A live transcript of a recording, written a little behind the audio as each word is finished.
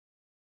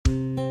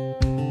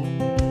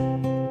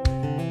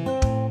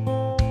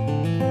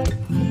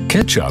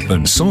Ketchup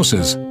and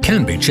sauces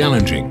can be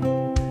challenging.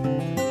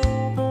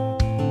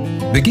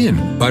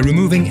 Begin by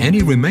removing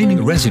any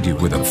remaining residue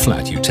with a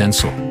flat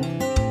utensil.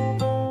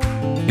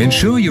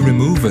 Ensure you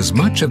remove as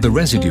much of the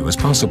residue as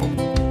possible,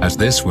 as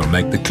this will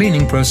make the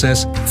cleaning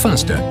process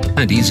faster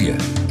and easier.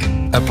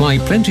 Apply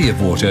plenty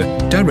of water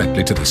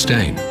directly to the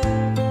stain.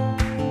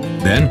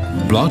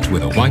 Then blot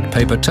with a white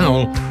paper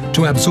towel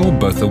to absorb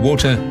both the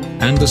water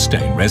and the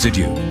stain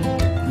residue.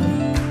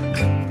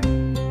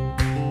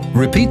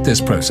 Repeat this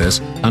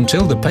process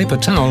until the paper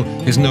towel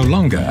is no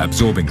longer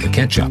absorbing the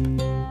ketchup.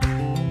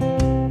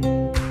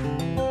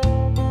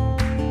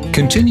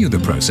 Continue the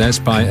process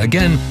by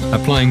again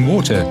applying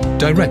water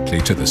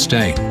directly to the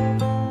stain.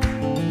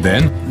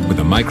 Then, with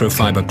a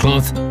microfiber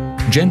cloth,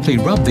 gently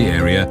rub the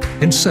area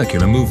in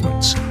circular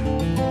movements.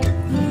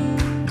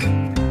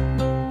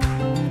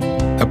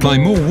 Apply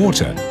more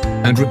water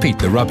and repeat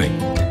the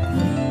rubbing.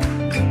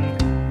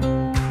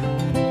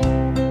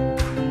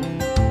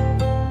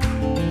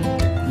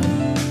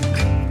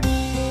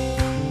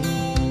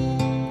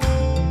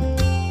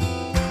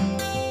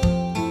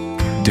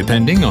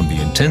 Depending on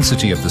the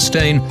intensity of the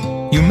stain,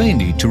 you may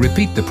need to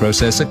repeat the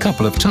process a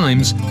couple of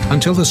times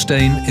until the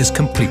stain is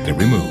completely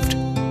removed.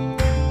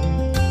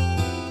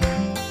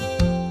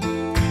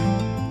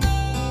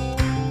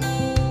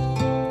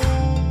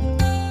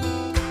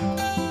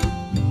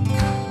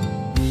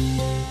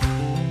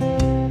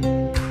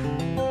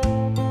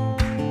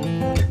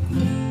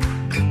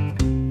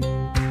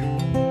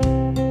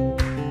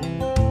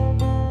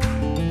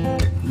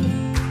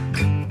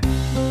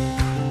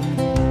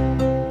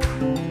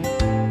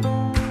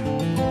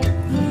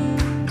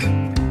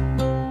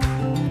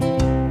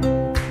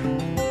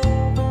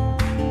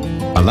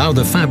 Allow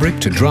the fabric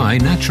to dry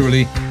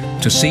naturally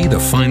to see the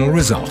final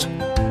result.